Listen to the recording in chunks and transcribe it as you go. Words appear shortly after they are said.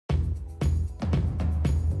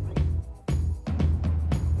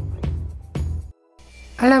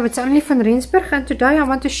Hello, it's only van Rensburg, and today I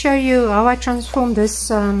want to show you how I transform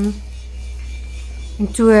this into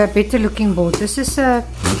a better looking board. This is a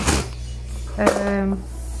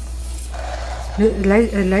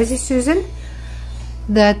Lazy Susan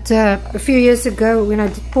that a few years ago when I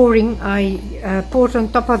did pouring, I poured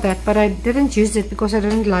on top of that, but I didn't use it because I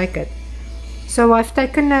didn't like it. So I've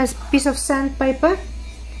taken a piece of sandpaper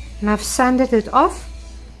and I've sanded it off,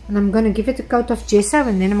 and I'm going to give it a coat of gesso,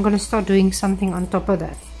 and then I'm going to start doing something on top of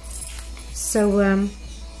that. So I'm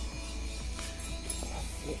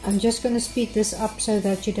just going to speed this up so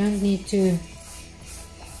that you don't need to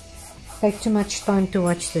take too much time to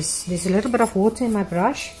watch this. There's a little bit of water in my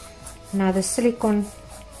brush. Now the silicone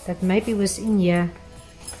that maybe was in here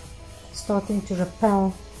starting to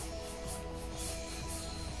repel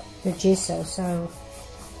the gesso, so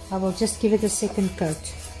I will just give it a second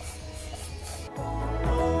coat.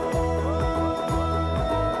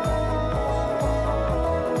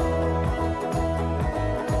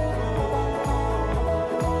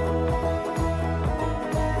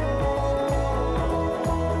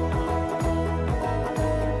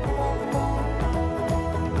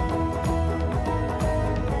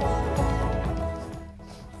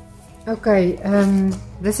 Okay,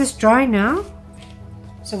 this is dry now.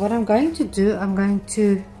 So what I'm going to do, I'm going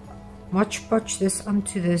to Modge Podge this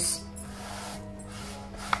onto this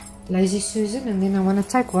Lazy Susan, and then I want to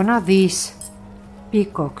take one of these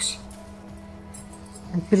peacocks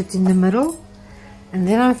and put it in the middle. And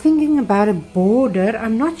then I'm thinking about a border.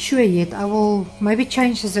 I'm not sure yet. I will maybe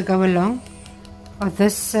change as I go along, of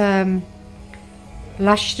this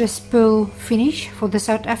lustrous pearl finish for the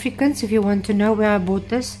South Africans. If you want to know where I bought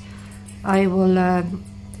this, I will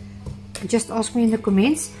just ask me in the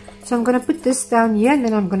comments. So I'm going to put this down here, and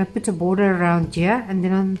then I'm going to put a border around here, and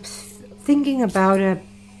then I'm thinking about a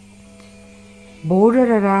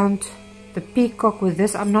border around the peacock with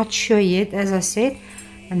this. I'm not sure yet, as I said.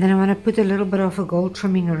 And then I want to put a little bit of a gold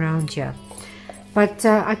trimming around here, but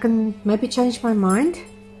I can maybe change my mind.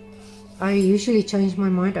 I usually change my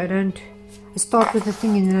mind. I start with the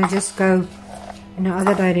thing and then I just go in the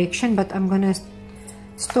other direction, but I'm going to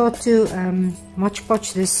start to Modge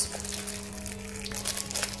Podge this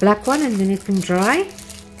black one, and then it can dry.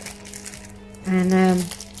 And oh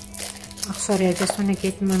sorry, I just want to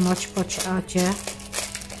get my Modge Podge out here.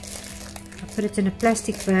 I put it in a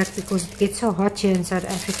plastic bag because it gets so hot here in South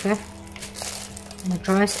Africa and it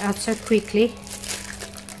dries out so quickly.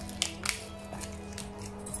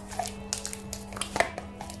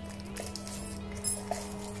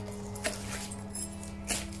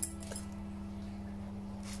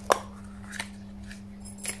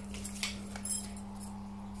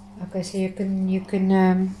 Okay, so you can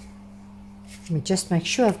let me just make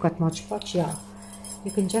sure I've got Modge Podge. Yeah,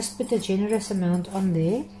 you can just put a generous amount on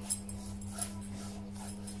there.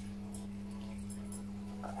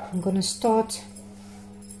 I'm going to start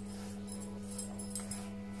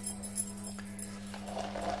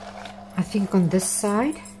I think on this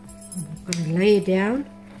side. I'm going to lay it down,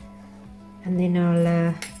 and then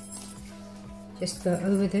I'll just go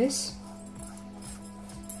over this.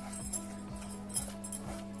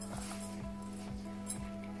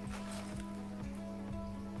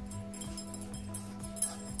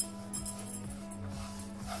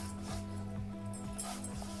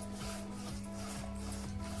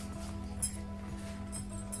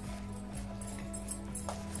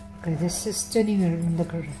 Okay, this is turning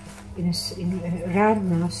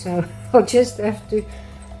around now, so I'll just have to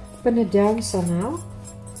pin it down somehow.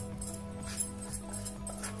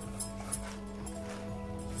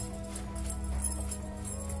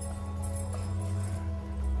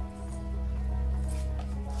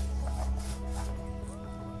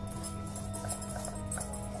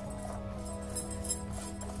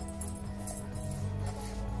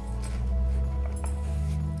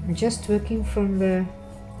 I'm just working from the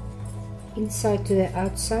inside to the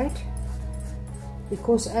outside,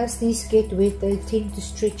 because as these get wet they tend to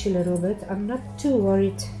stretch a little bit. I'm not too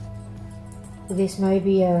worried if there's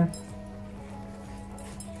maybe a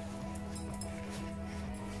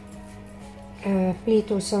pleat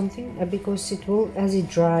or something, because it will, as it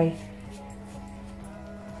dry,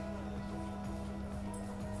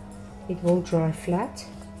 it will dry flat.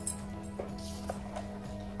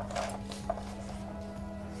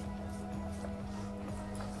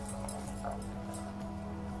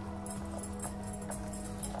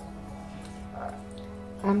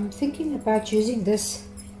 I'm thinking about using this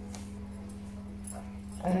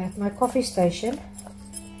at my coffee station,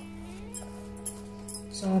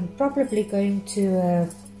 so I'm probably going to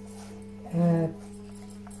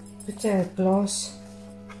put a glass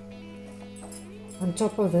on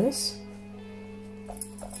top of this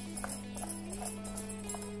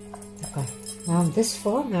Now I'm this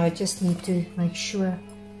far. Now I just need to make sure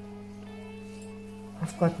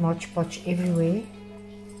I've got Modge Podge everywhere.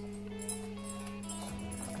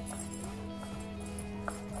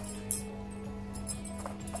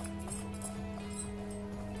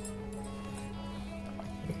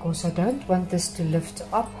 Because I don't want this to lift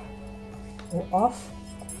up or off.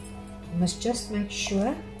 You must just make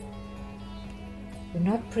sure you're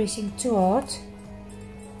not pressing too hard,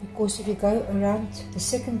 because if you go around the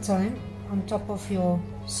second time on top of your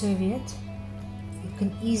serviette, you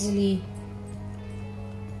can easily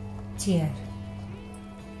tear.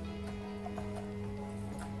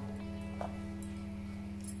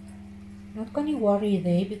 Not going to worry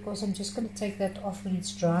there, because I'm just going to take that off when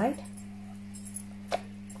it's dried.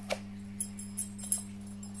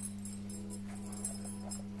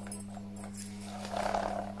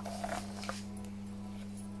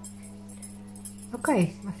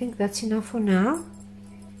 Okay, I think that's enough for now.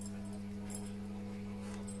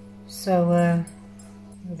 So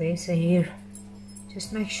there's a hair.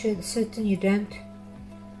 Just make sure certain you don't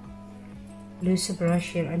lose a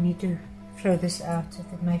brush here. I need to throw this out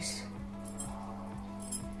if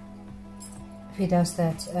it does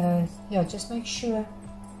that. Yeah, just make sure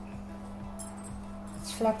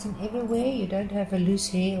it's flattened everywhere. You don't have a loose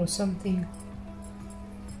hair or something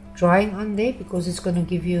drying on there, because it's going to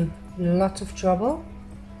give you lots of trouble.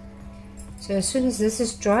 So as soon as this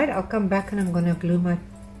is dried, I'll come back and I'm going to glue my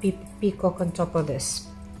peacock on top of this.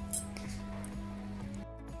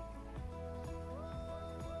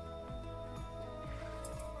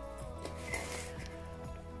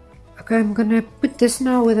 Okay, I'm going to put this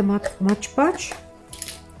now with a Modge Podge.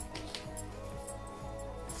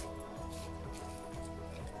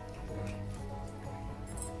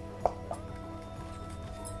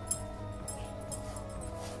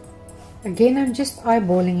 Again, I'm just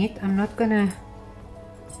eyeballing it. I'm not gonna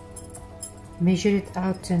measure it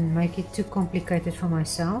out and make it too complicated for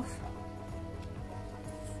myself.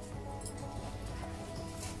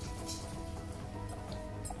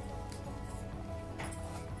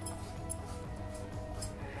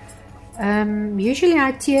 Usually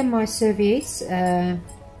I tear my serviettes,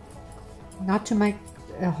 not to make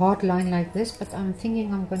a hard line like this, but I'm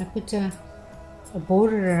thinking I'm going to put a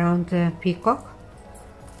border around the peacock.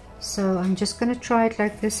 So I'm just going to try it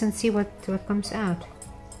like this and see what comes out.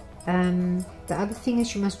 The other thing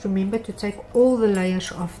is, you must remember to take all the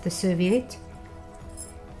layers off the serviette.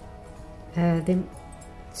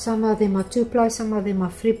 Some of them are 2-ply, some of them are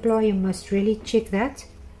 3-ply. You must really check that.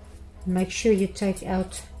 Make sure you take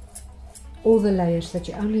out all the layers, that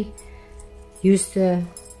you only use the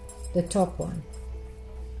top one.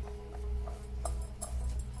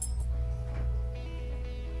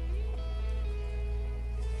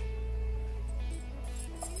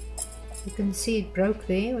 You can see it broke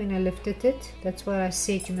there when I lifted it. That's why I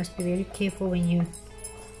said you must be very careful when you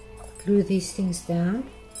glue these things down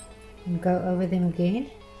and go over them again.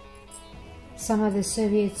 Some of the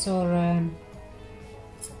serviettes are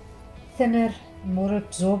thinner, more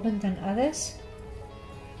absorbent than others.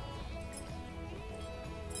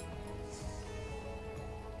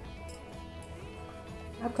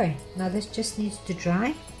 Okay, now this just needs to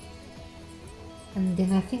dry, and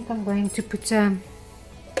then I think I'm going to put a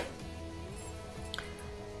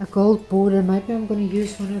gold border. Maybe I'm going to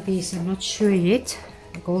use one of these, I'm not sure yet.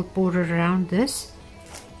 A gold border around this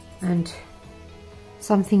and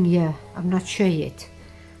something here, I'm not sure yet.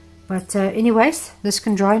 But anyways, this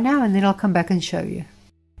can dry now and then I'll come back and show you.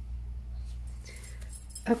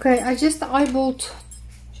 Okay, I just eyeballed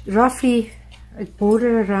roughly a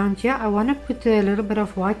border around here. I want to put a little bit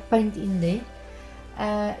of white paint in there.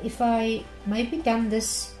 If I maybe done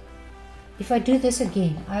this, if I do this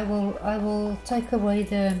again, I will take away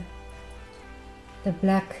the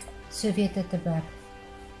black serviette at the back,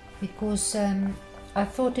 because I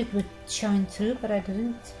thought it would shine through, but I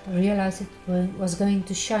didn't realize it was going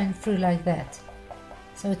to shine through like that.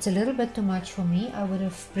 So it's a little bit too much for me. I would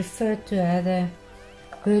have preferred to have the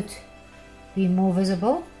hood be more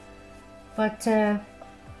visible, but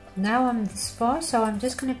now I'm this far, so I'm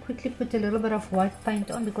just going to quickly put a little bit of white paint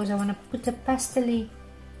on, because I want to put a pastel-y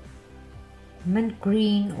mint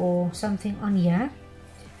green or something on here,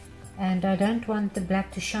 and I don't want the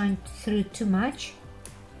black to shine through too much.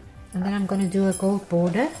 And then I'm going to do a gold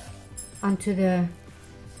border onto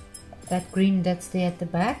that green that's there at the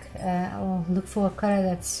back. I'll look for a color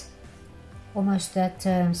that's almost that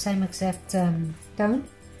same exact tone,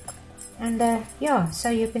 and yeah, so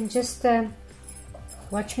you can just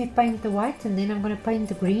watch me paint the white, and then I'm going to paint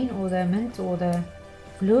the green or the mint or the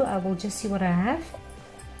blue. I will just see what I have,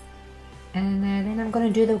 and then I'm going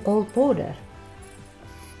to do the gold border.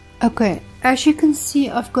 Okay, as you can see,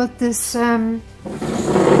 I've got this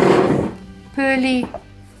pearly,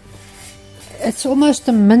 it's almost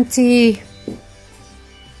a minty,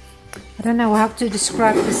 I don't know how to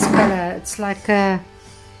describe this color. It's like a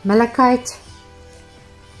malachite,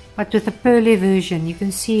 but with a pearly version. You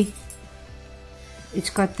can see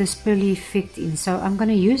it's got this pearly effect in. So I'm going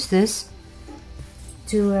to use this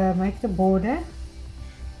to make the border.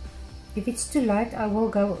 If it's too light, I will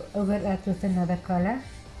go over that with another color.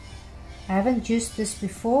 I haven't used this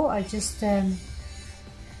before. I just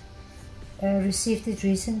received it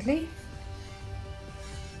recently.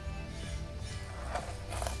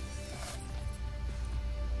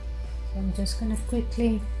 So I'm just going to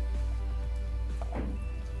quickly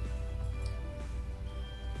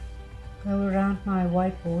go around my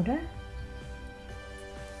white border.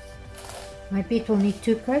 Maybe it will need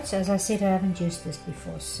 2 coats. As I said, I haven't used this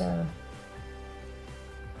before, so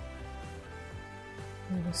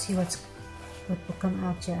we'll see what will come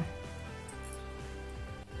out here.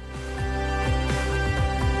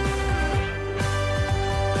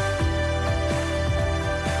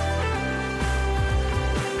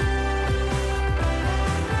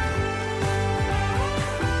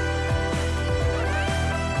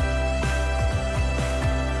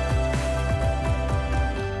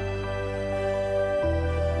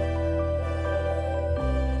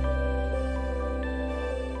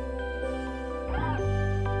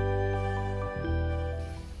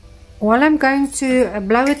 While I'm going to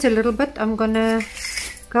blow it a little bit, I'm going to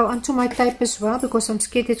go onto my tape as well, because I'm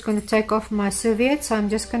scared it's going to take off my serviette. So I'm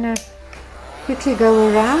just going to quickly go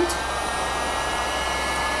around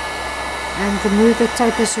and remove the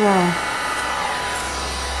tape as well.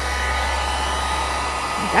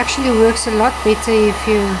 It actually works a lot better if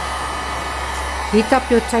you heat up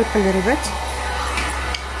your tape a little bit.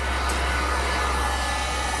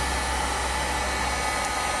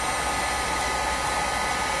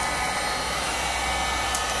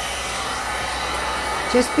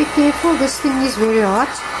 Just be careful, this thing is very hot.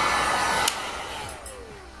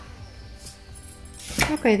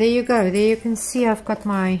 Okay, there you go. There you can see I've got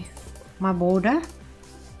my border.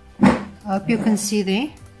 I hope you can see there.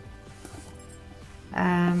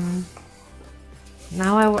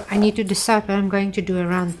 Now I need to decide what I'm going to do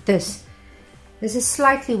around this. This is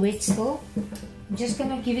slightly wet still. I'm just going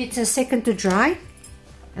to give it a second to dry,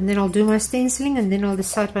 and then I'll do my stenciling, and then I'll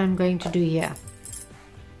decide what I'm going to do here.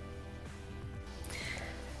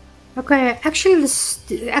 Okay, I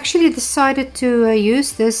actually decided to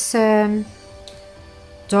use this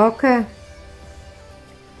darker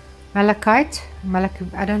malachite.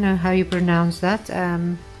 I don't know how you pronounce that.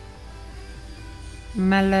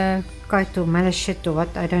 Malachite or malachite or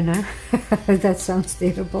what, I don't know. That sounds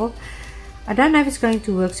terrible. I don't know if it's going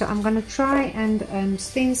to work, so I'm going to try and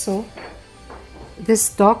stencil this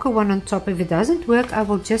darker one on top. If it doesn't work, I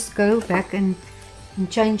will just go back and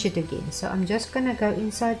change it again. So I'm just gonna go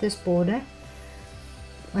inside this border.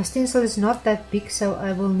 My stencil is not that big, so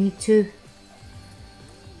I will need to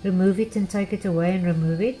remove it and take it away and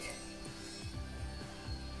remove it.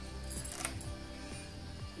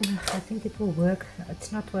 I think it will work.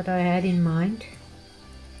 It's not what I had in mind.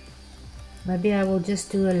 Maybe I will just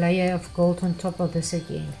do a layer of gold on top of this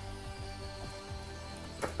again,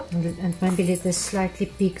 and maybe let this slightly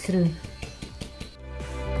peek through.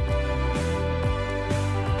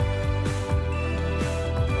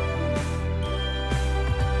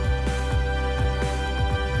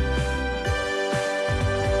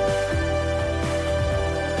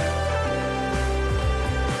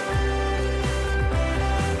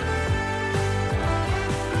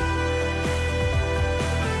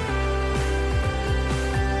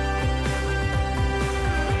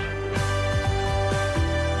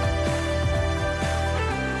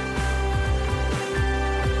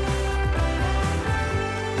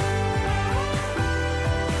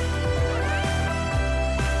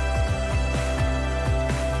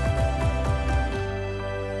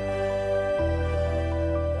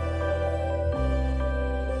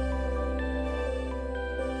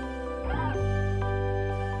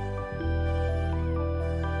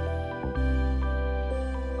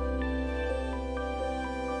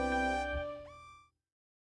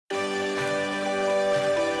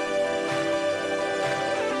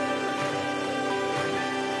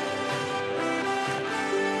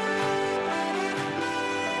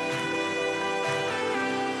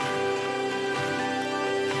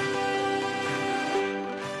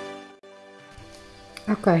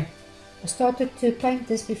 Okay, I started to paint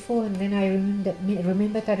this before, and then I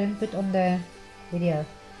remembered I didn't put on the video.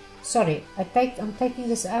 Sorry, I'm taking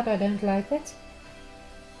this out. I don't like it.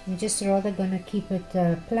 I'm just rather gonna keep it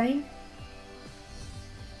plain.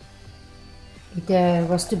 it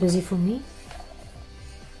was too busy for me.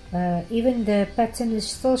 Even the pattern is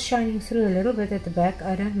still shining through a little bit at the back.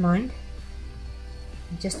 I don't mind.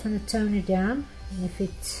 I just want to tone it down, and if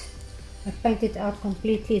I paint it out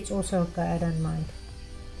completely, it's also okay. I don't mind.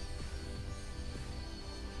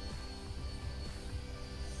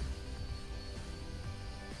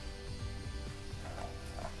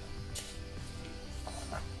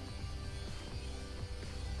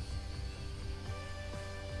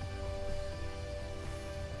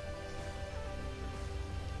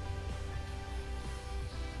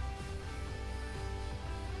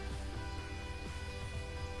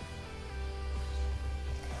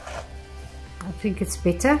 I think it's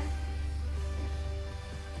better.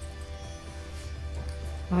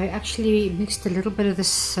 I actually mixed a little bit of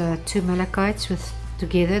this two malachites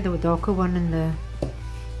together, the darker one and the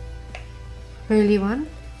pearly one.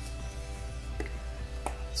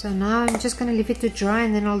 So now I'm just going to leave it to dry,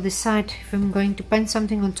 and then I'll decide if I'm going to paint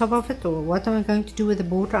something on top of it or what am I going to do with the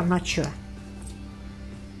border. I'm not sure.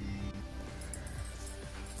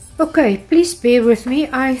 Okay, please bear with me.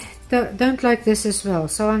 I don't like this as well,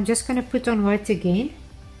 so I'm just going to put on white again.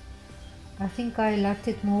 I think I liked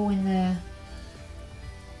it more when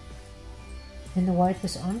the white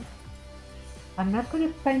was on. I'm not going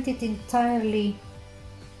to paint it entirely.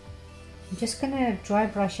 I'm just going to dry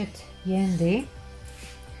brush it here and there.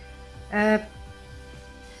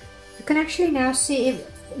 You can actually now see if,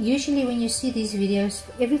 usually when you see these videos,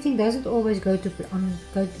 everything doesn't always go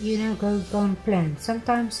on plan.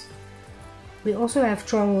 Sometimes we also have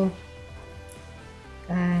trouble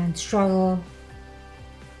and struggle.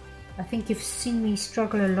 I think you've seen me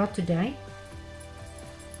struggle a lot today,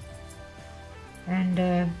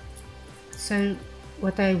 and so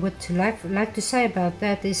what I would like to say about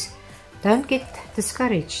that is, don't get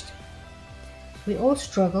discouraged. We all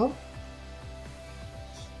struggle.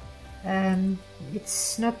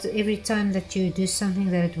 It's not every time that you do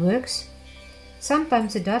something that it works.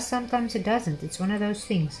 Sometimes it does, sometimes it doesn't. It's one of those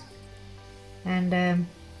things. And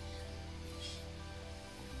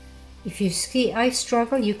if you see I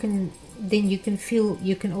struggle, you can feel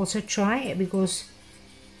you can also try, because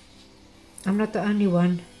I'm not the only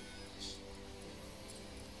one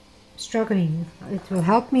struggling. It will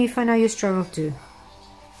help me if I know you struggle too.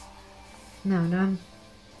 No, I'm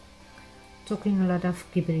talking a lot of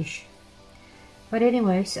gibberish. But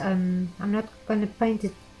anyways, I'm not going to paint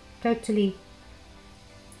it totally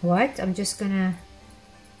white. I'm just going to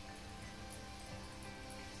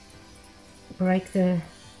break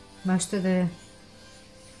most of the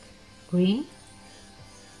green.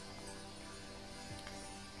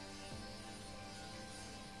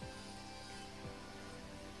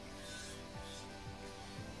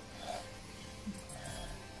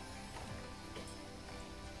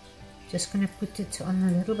 Just going to put it on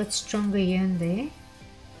a little bit stronger here and there.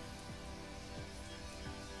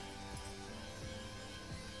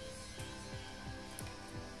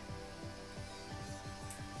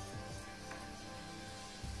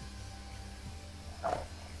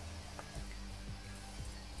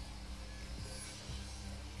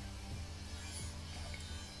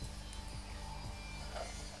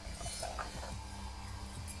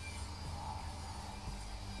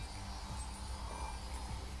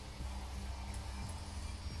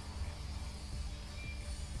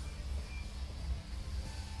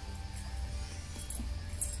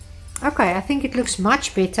 Okay, I think it looks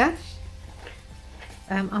much better.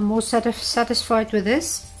 I'm more satisfied with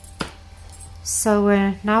this.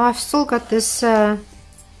 So now I've still got this ahead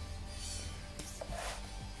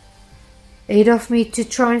of me to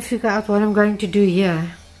try and figure out what I'm going to do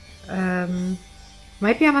here.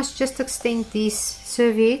 Maybe I must just extend these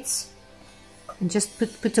serviettes and just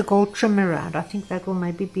put a gold trim around. I think that will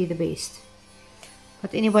maybe be the best.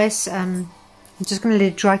 But anyways, I'm just going to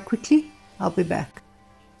let it dry quickly. I'll be back.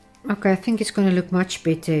 Okay, I think it's going to look much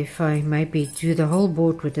better if I maybe do the whole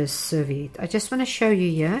board with this serviette. I just want to show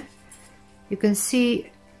you here. You can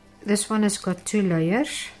see this one has got two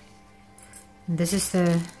layers. And this is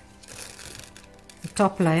the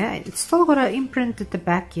top layer. It's still got an imprint at the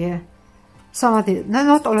back here. Some of them, no,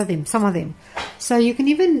 not all of them, some of them. So you can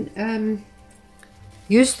even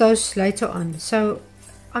use those later on. So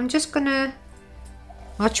I'm just going to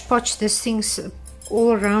Modge Podge these things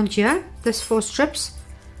all around here, this 4 strips.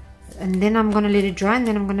 And then I'm going to let it dry, and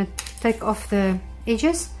then I'm going to take off the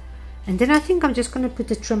edges, and then I think I'm just going to put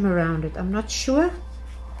a trim around it. I'm not sure.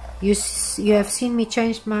 You have seen me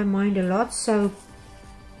change my mind a lot, so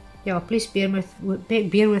yeah, please bear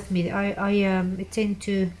with me. I tend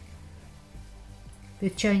to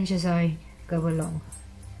change as I go along.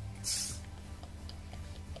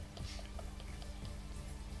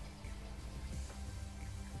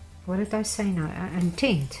 what did I say now? I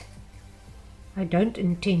intend. I don't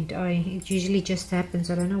intend. It usually just happens.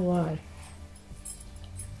 I don't know why.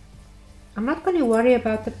 I'm not going to worry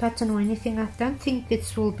about the pattern or anything. I don't think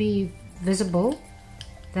it will be visible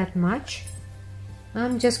that much.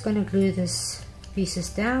 I'm just going to glue these pieces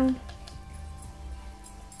down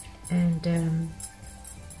and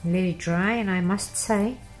let it dry. And I must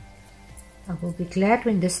say, I will be glad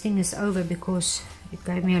when this thing is over, because it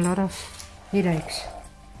gave me a lot of headaches.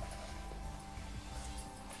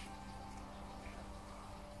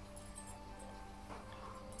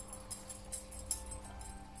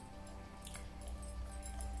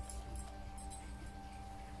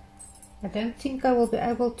 I don't think I will be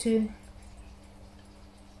able to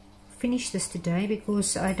finish this today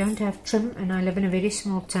because I don't have trim and I live in a very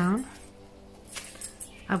small town.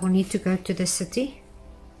 I will need to go to the city.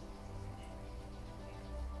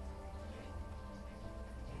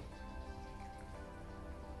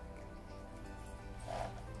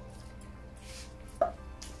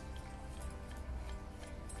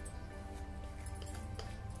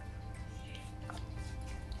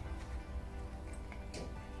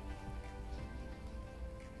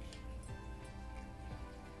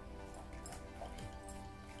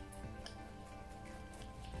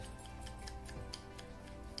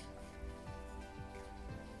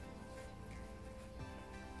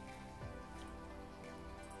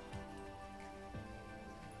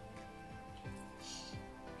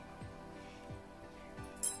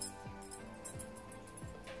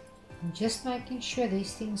 I'm just making sure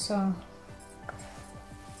these things are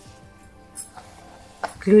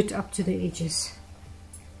glued up to the edges.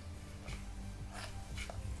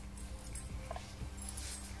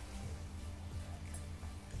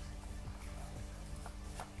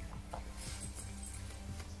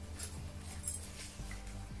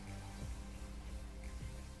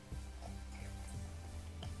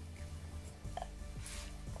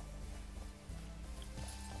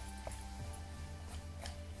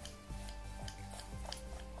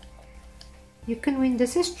 You can, when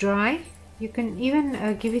this is dry, you can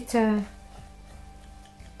even give it a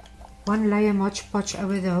one layer Modge Podge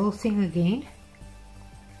over the whole thing again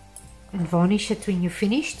and varnish it when you're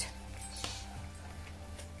finished,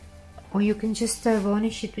 or you can just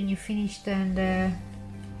varnish it when you're finished. And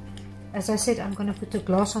as I said, I'm going to put the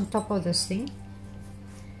glass on top of this thing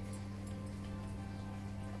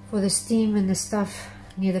for the steam and the stuff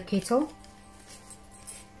near the kettle.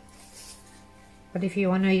 But if you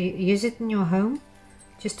want to use it in your home,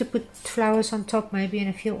 just to put flowers on top maybe and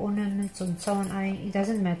a few ornaments and so on, it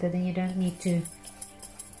doesn't matter, then you don't need to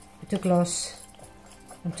put a glass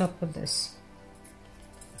on top of this.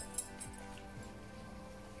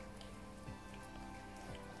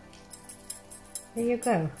 There you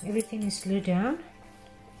go, everything is glued down.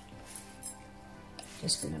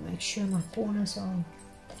 Just going to make sure my corners are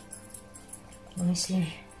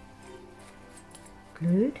nicely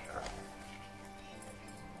glued.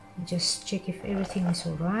 Just check if everything is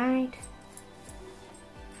alright.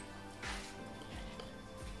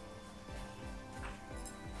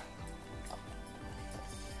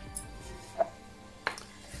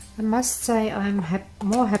 I must say I'm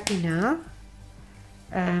more happy now.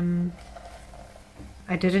 I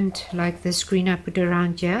didn't like this green I put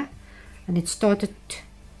around here, and it started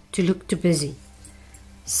to look too busy.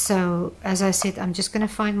 So as I said, I'm just going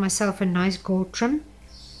to find myself a nice gold trim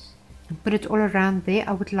and put it all around there.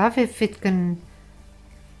 I would love if it can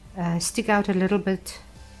stick out a little bit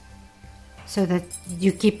so that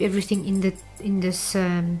you keep everything in this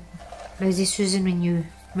Lazy Susan when you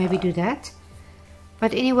maybe do that.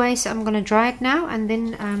 But anyways, I'm going to dry it now, and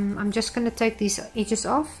then I'm just going to take these edges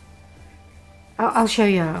off. I'll show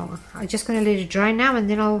you how. I'm just going to let it dry now, and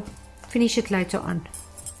then I'll finish it later on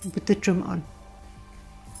and put the trim on.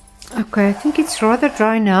 Okay, I think it's rather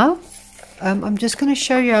dry now. I'm just going to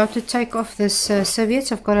show you how to take off this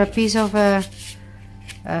serviettes. I've got a piece of what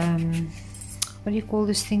do you call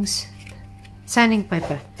these things? Sanding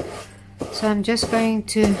paper. So I'm just going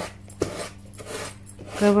to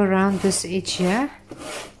go around this edge here.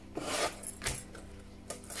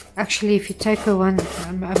 Actually, if you take a one,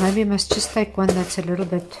 maybe I must just take one that's a little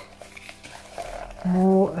bit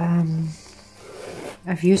more,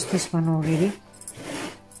 I've used this one already.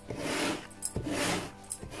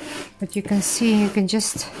 But you can see, you can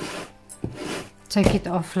just take it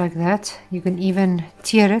off like that. You can even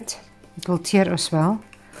tear it. It will tear as well.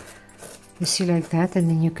 You see, like that, and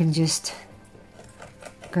then you can just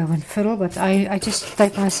go and fiddle. But I just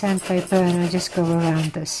take my sandpaper and I just go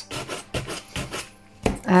around this.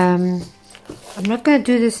 I'm not going to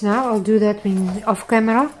do this now. I'll do that when off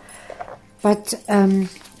camera. But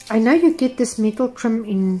I know you get this metal trim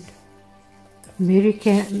in America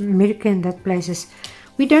and that places.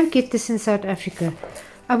 We don't get this in South Africa.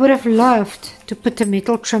 I would have loved to put a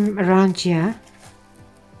metal trim around here.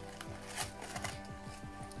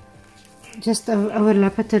 Just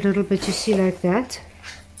overlap it a little bit, you see, like that.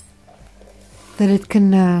 That it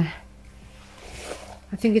can, I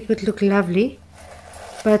think it would look lovely.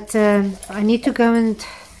 But I need to go and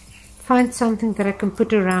find something that I can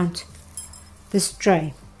put around this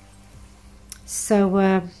tray. So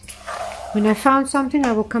when I found something,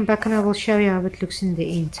 I will come back and I will show you how it looks in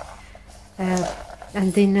the end.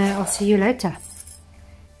 And then I'll see you later.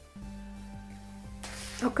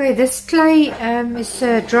 Okay, this clay is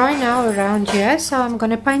dry now around here, so I'm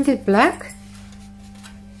going to paint it black.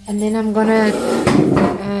 And then I'm going to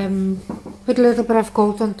put a little bit of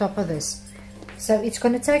gold on top of this. So it's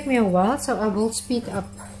going to take me a while, so I will speed up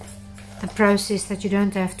the process that you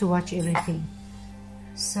don't have to watch everything.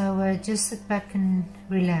 So just sit back and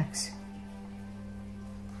relax.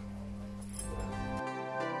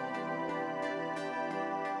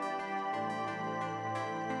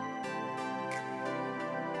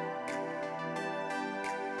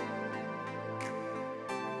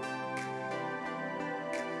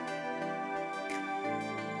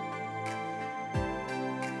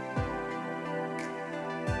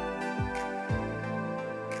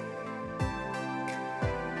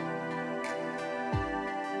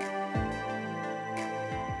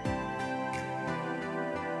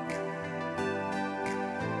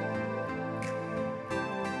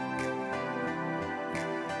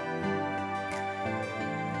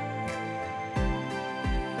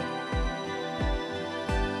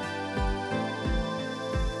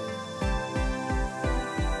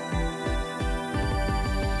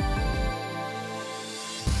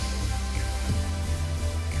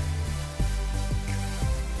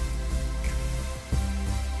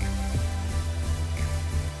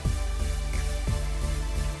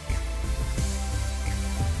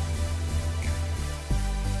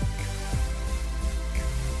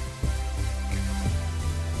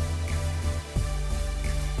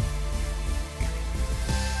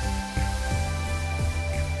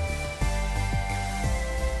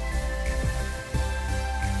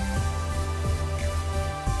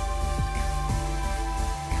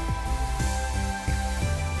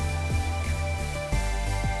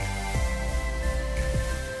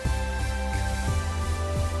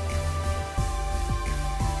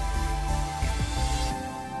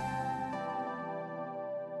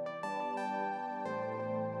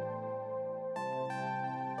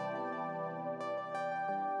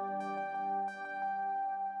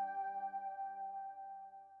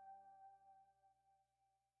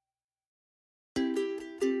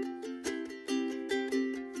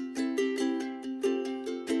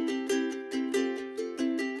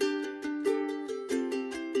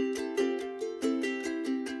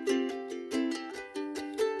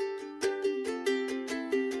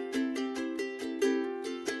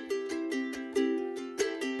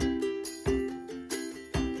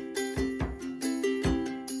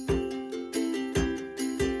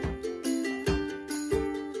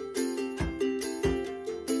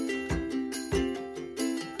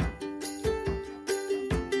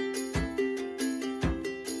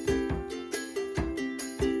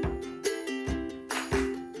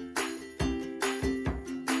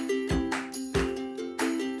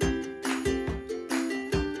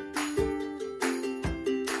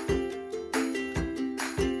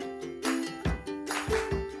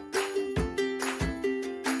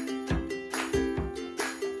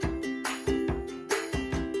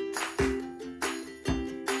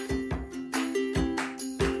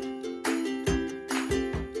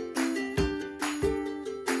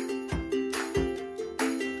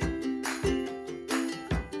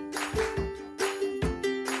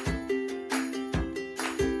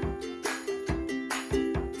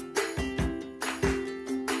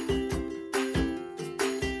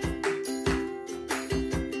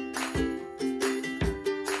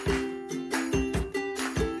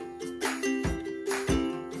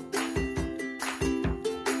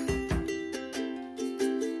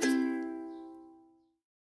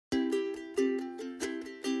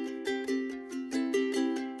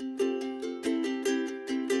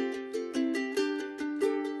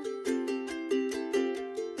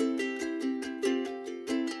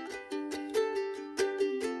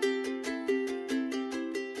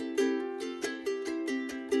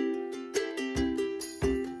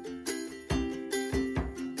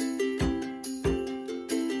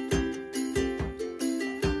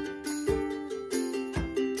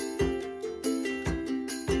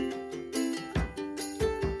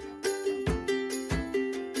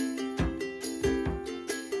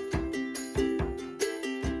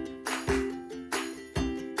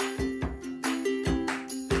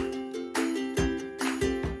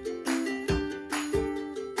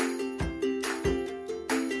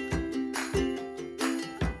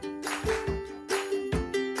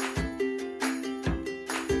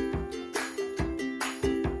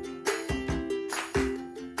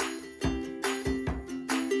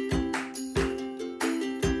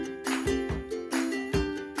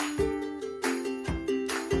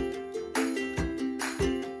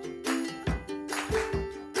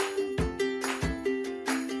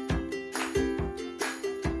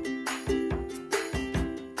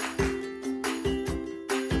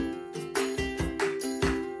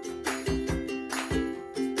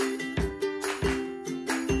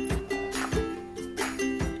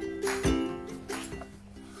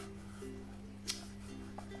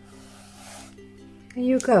 There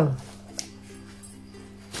you go.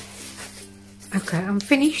 Okay, I'm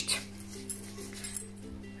finished.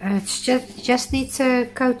 It's just needs a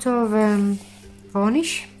coat of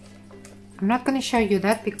varnish. I'm not going to show you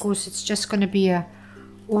that because it's just going to be a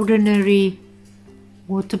ordinary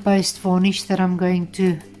water-based varnish that I'm going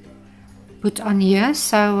to put on here,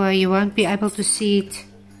 so you won't be able to see it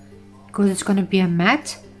because it's going to be a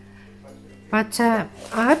matte. But I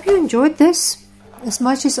hope you enjoyed this as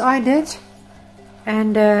much as I did,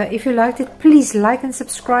 and if you liked it, please like and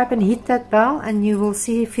subscribe and hit that bell, and you will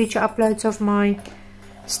see future uploads of my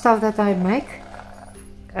stuff that I make.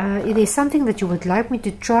 If there's something that you would like me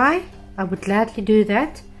to try, I would gladly do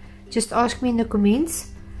that. Just ask me in the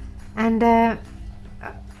comments, and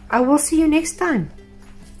I will see you next time.